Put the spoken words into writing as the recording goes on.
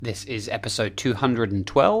This is episode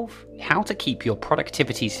 212, How to Keep Your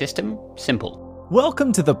Productivity System Simple.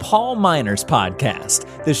 Welcome to the Paul Miners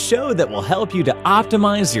Podcast, the show that will help you to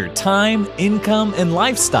optimize your time, income, and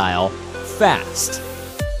lifestyle fast.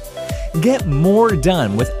 Get more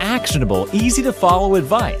done with actionable, easy-to-follow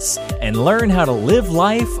advice and learn how to live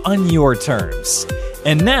life on your terms.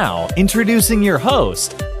 And now, introducing your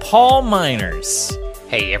host, Paul Miners.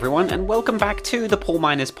 Hey everyone, and welcome back to the Paul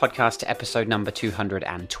Miners Podcast, episode number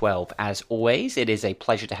 212. As always, it is a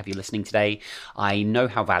pleasure to have you listening today. I know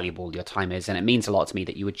how valuable your time is, and it means a lot to me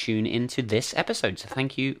that you would tune into this episode, so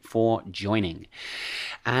thank you for joining.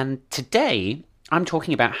 And today, I'm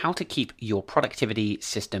talking about how to keep your productivity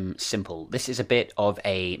system simple. This is a bit of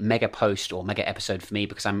a mega post or mega episode for me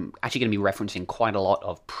because I'm actually going to be referencing quite a lot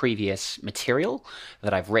of previous material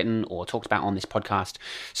that I've written or talked about on this podcast.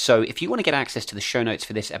 So if you want to get access to the show notes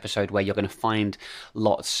for this episode where you're going to find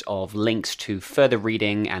lots of links to further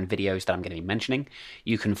reading and videos that I'm going to be mentioning,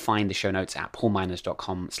 you can find the show notes at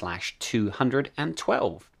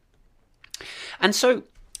paulminers.com/212. And so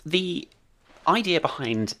the idea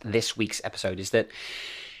behind this week's episode is that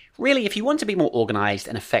really, if you want to be more organized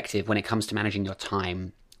and effective when it comes to managing your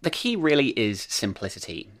time, the key really is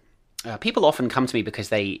simplicity. People often come to me because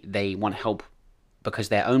they want help because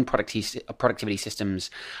their own productivity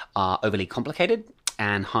systems are overly complicated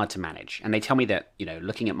and hard to manage. And they tell me that,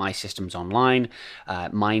 looking at my systems online,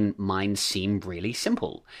 mine seem really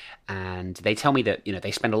simple. And they tell me that,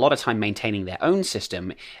 they spend a lot of time maintaining their own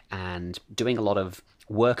system and doing a lot of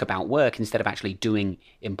work about work instead of actually doing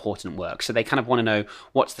important work. So they kind of want to know,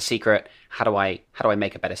 what's the secret? How do I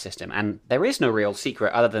make a better system? And there is no real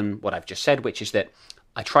secret other than what I've just said, which is that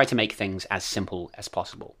I try to make things as simple as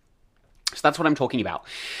possible. So that's what I'm talking about.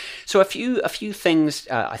 So a few things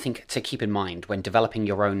I think to keep in mind when developing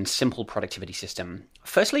your own simple productivity system.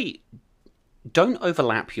 Firstly, don't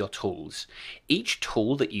overlap your tools. Each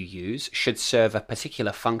tool that you use should serve a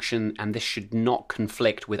particular function, and this should not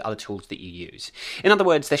conflict with other tools that you use. In other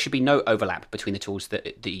words, there should be no overlap between the tools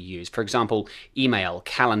that you use. For example, email,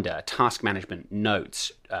 calendar, task management,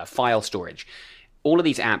 notes, file storage. All of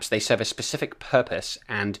these apps, they serve a specific purpose,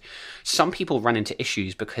 and some people run into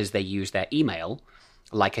issues because they use their email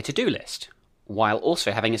like a to-do list, while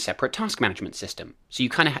also having a separate task management system. So you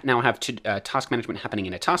kind of now have task management happening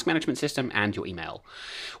in a task management system and your email.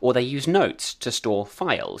 Or they use notes to store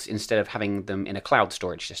files instead of having them in a cloud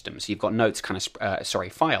storage system. So you've got notes files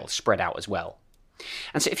spread out as well.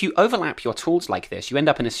 And so if you overlap your tools like this, you end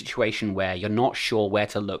up in a situation where you're not sure where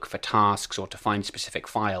to look for tasks or to find specific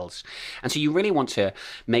files. And so you really want to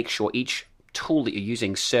make sure each tool that you're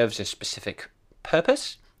using serves a specific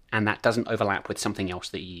purpose and that doesn't overlap with something else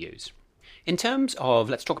that you use. In terms of,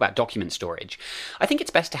 let's talk about document storage. I think it's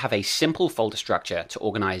best to have a simple folder structure to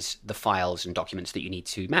organize the files and documents that you need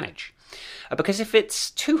to manage. Because if it's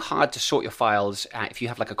too hard to sort your files, if you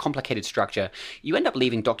have like a complicated structure, you end up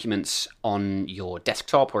leaving documents on your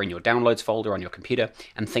desktop or in your downloads folder on your computer,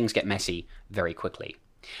 and things get messy very quickly.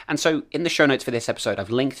 And so in the show notes for this episode, I've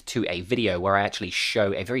linked to a video where I actually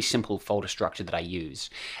show a very simple folder structure that I use.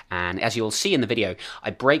 And as you'll see in the video, I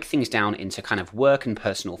break things down into kind of work and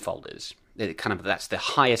personal folders. That's the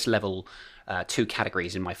highest level two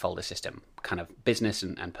categories in my folder system, kind of business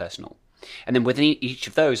and personal. And then within each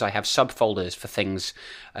of those, I have subfolders for things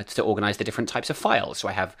to organize the different types of files. So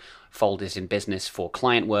I have folders in business for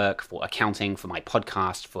client work, for accounting, for my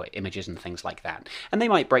podcast, for images and things like that. And they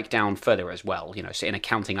might break down further as well. So in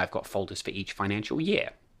accounting, I've got folders for each financial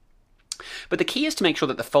year. But the key is to make sure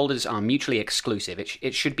that the folders are mutually exclusive.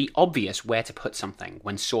 It should be obvious where to put something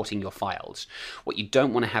when sorting your files. What you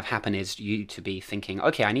don't want to have happen is you to be thinking,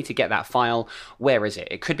 okay, I need to get that file. Where is it?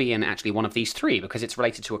 It could be in actually one of these three because it's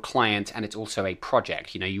related to a client and it's also a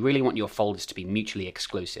project. You really want your folders to be mutually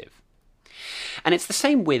exclusive. And it's the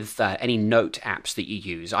same with any note apps that you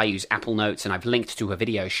use. I use Apple Notes, and I've linked to a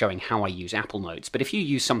video showing how I use Apple Notes. But if you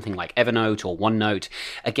use something like Evernote or OneNote,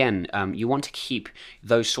 again, you want to keep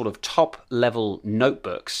those sort of top-level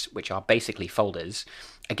notebooks, which are basically folders,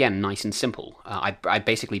 again, nice and simple. I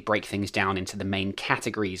basically break things down into the main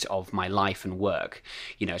categories of my life and work.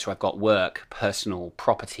 So I've got work, personal,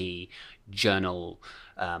 property, journal,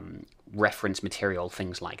 reference material,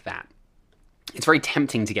 things like that. It's very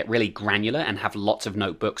tempting to get really granular and have lots of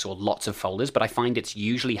notebooks or lots of folders, but I find it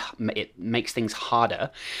makes things harder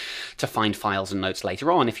to find files and notes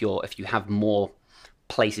later on if you have more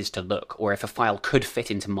places to look, or if a file could fit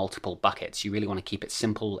into multiple buckets. You really want to keep it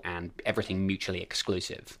simple and everything mutually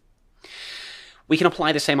exclusive. We can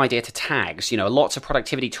apply the same idea to tags. Lots of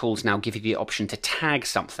productivity tools now give you the option to tag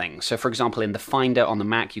something. So, for example, in the Finder on the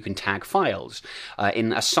Mac, you can tag files. In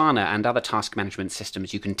Asana and other task management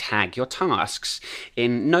systems, you can tag your tasks.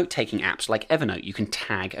 In note-taking apps like Evernote, you can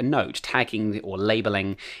tag a note. Tagging or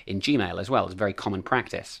labeling in Gmail as well is a very common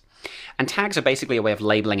practice. And tags are basically a way of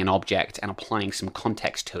labeling an object and applying some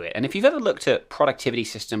context to it. And if you've ever looked at productivity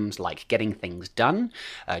systems like Getting Things Done,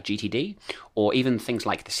 GTD, or even things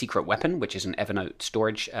like The Secret Weapon, which is an Evernote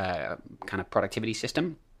storage kind of productivity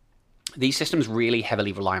system, these systems really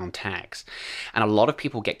heavily rely on tags. And a lot of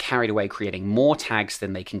people get carried away creating more tags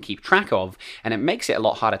than they can keep track of, and it makes it a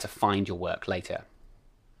lot harder to find your work later.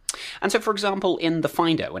 And so, for example, in the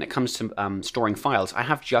Finder, when it comes to storing files, I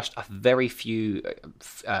have just a very few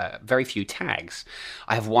tags.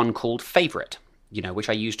 I have one called Favorite, which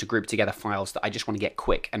I use to group together files that I just want to get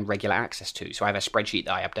quick and regular access to. So I have a spreadsheet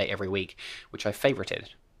that I update every week, which I've favorited.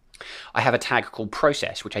 I have a tag called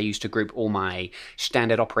Process, which I use to group all my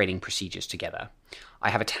standard operating procedures together.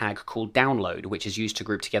 I have a tag called Download, which is used to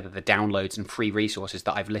group together the downloads and free resources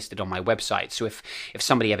that I've listed on my website. So if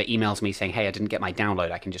somebody ever emails me saying, hey, I didn't get my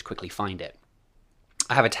download, I can just quickly find it.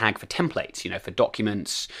 I have a tag for templates, for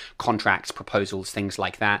documents, contracts, proposals, things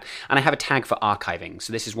like that. And I have a tag for archiving.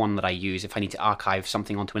 So this is one that I use if I need to archive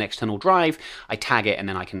something onto an external drive. I tag it, and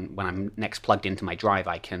then I can, when I'm next plugged into my drive,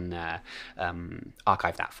 I can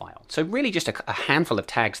archive that file. So really just a handful of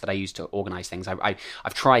tags that I use to organize things.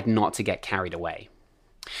 I've tried not to get carried away.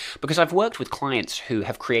 Because I've worked with clients who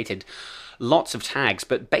have created lots of tags,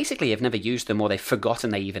 but basically have never used them, or they've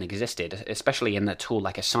forgotten they even existed, especially in a tool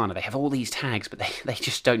like Asana. They have all these tags, but they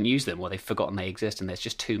just don't use them, or they've forgotten they exist, and there's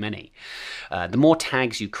just too many. The more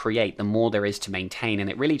tags you create, the more there is to maintain, and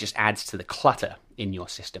it really just adds to the clutter in your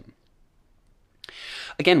system.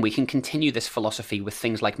 Again, we can continue this philosophy with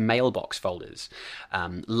things like mailbox folders.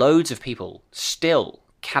 Loads of people still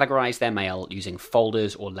categorize their mail using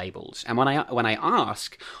folders or labels. And when I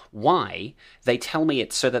ask why, they tell me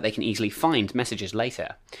it's so that they can easily find messages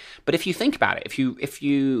later. But if you think about it, if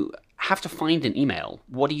you have to find an email,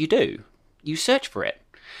 what do? You search for it.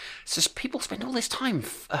 So people spend all this time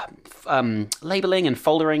labeling and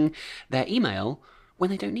foldering their email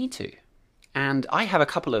when they don't need to. And I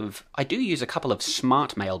do use a couple of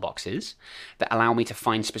smart mailboxes that allow me to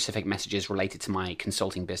find specific messages related to my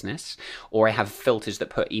consulting business, or I have filters that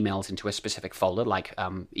put emails into a specific folder, like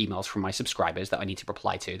emails from my subscribers that I need to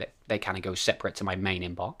reply to, that they kind of go separate to my main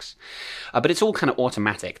inbox. But it's all kind of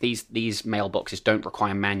automatic. These mailboxes don't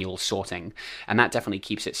require manual sorting, and that definitely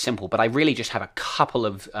keeps it simple. But I really just have a couple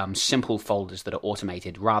of simple folders that are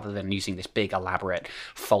automated rather than using this big elaborate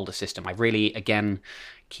folder system. I really, again,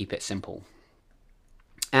 keep it simple.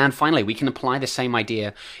 And finally, we can apply the same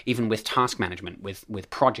idea even with task management, with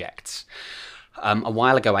projects. A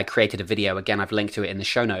while ago, I created a video, again, I've linked to it in the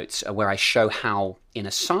show notes, where I show how in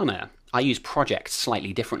Asana, I use projects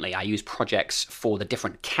slightly differently. I use projects for the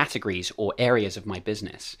different categories or areas of my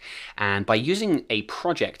business. And by using a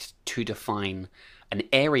project to define an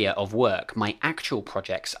area of work, my actual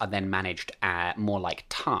projects are then managed more like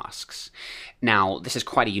tasks. Now, this is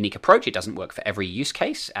quite a unique approach. It doesn't work for every use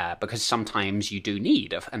case because sometimes you do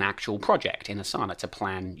need an actual project in Asana to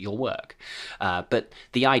plan your work. But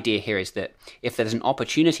the idea here is that if there's an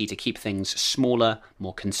opportunity to keep things smaller,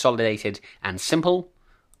 more consolidated, and simple,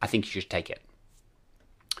 I think you should take it.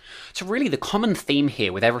 So really the common theme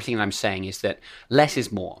here with everything that I'm saying is that less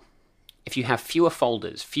is more. If you have fewer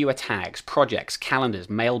folders, fewer tags, projects, calendars,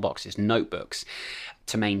 mailboxes, notebooks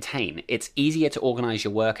to maintain, it's easier to organize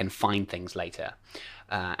your work and find things later.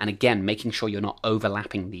 And again, making sure you're not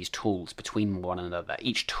overlapping these tools between one another.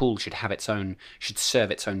 Each tool should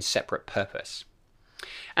serve its own separate purpose.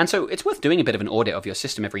 And so it's worth doing a bit of an audit of your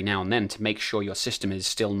system every now and then to make sure your system is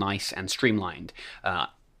still nice and streamlined.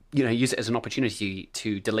 Use it as an opportunity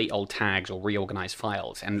to delete old tags or reorganize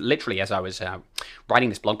files. And literally, as I was writing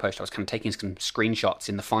this blog post, I was kind of taking some screenshots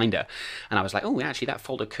in the Finder, and I was like, oh, actually, that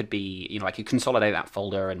folder could be, I could consolidate that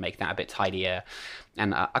folder and make that a bit tidier.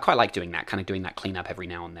 And I quite like doing that, kind of doing that cleanup every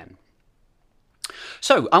now and then.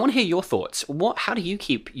 So I want to hear your thoughts. How do you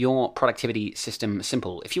keep your productivity system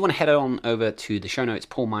simple? If you want to head on over to the show notes,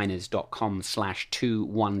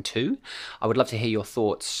 paulminers.com/212. I would love to hear your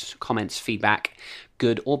thoughts, comments, feedback,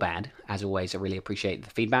 good or bad. As always, I really appreciate the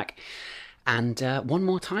feedback. And one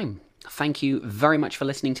more time, thank you very much for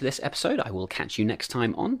listening to this episode. I will catch you next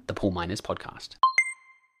time on the Paul Miners Podcast.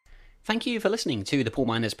 Thank you for listening to the Paul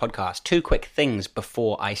Miners podcast. Two quick things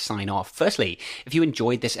before I sign off. Firstly, if you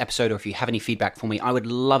enjoyed this episode or if you have any feedback for me, I would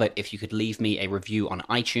love it if you could leave me a review on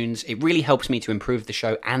iTunes. It really helps me to improve the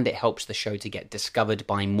show, and it helps the show to get discovered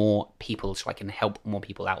by more people so I can help more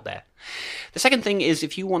people out there. The second thing is,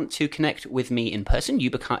 if you want to connect with me in person, you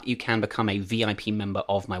can become a VIP member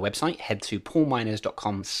of my website. Head to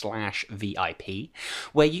paulminers.com/VIP,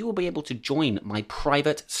 where you will be able to join my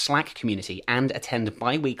private Slack community and attend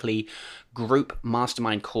bi-weekly group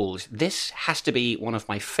mastermind calls. This has to be one of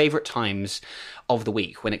my favorite times of the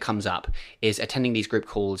week when it comes up, is attending these group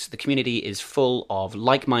calls. The community is full of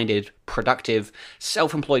like-minded, productive,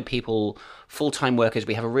 self-employed people, full-time workers.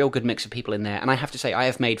 We have a real good mix of people in there, and I have to say I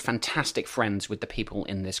have made fantastic friends with the people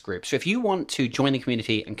in this group. So if you want to join the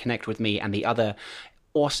community and connect with me and the other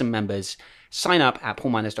awesome members, sign up at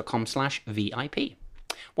paulminers.com/VIP.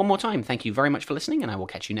 One more time, thank you very much for listening, and I will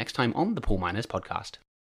catch you next time on the Paul Miners podcast.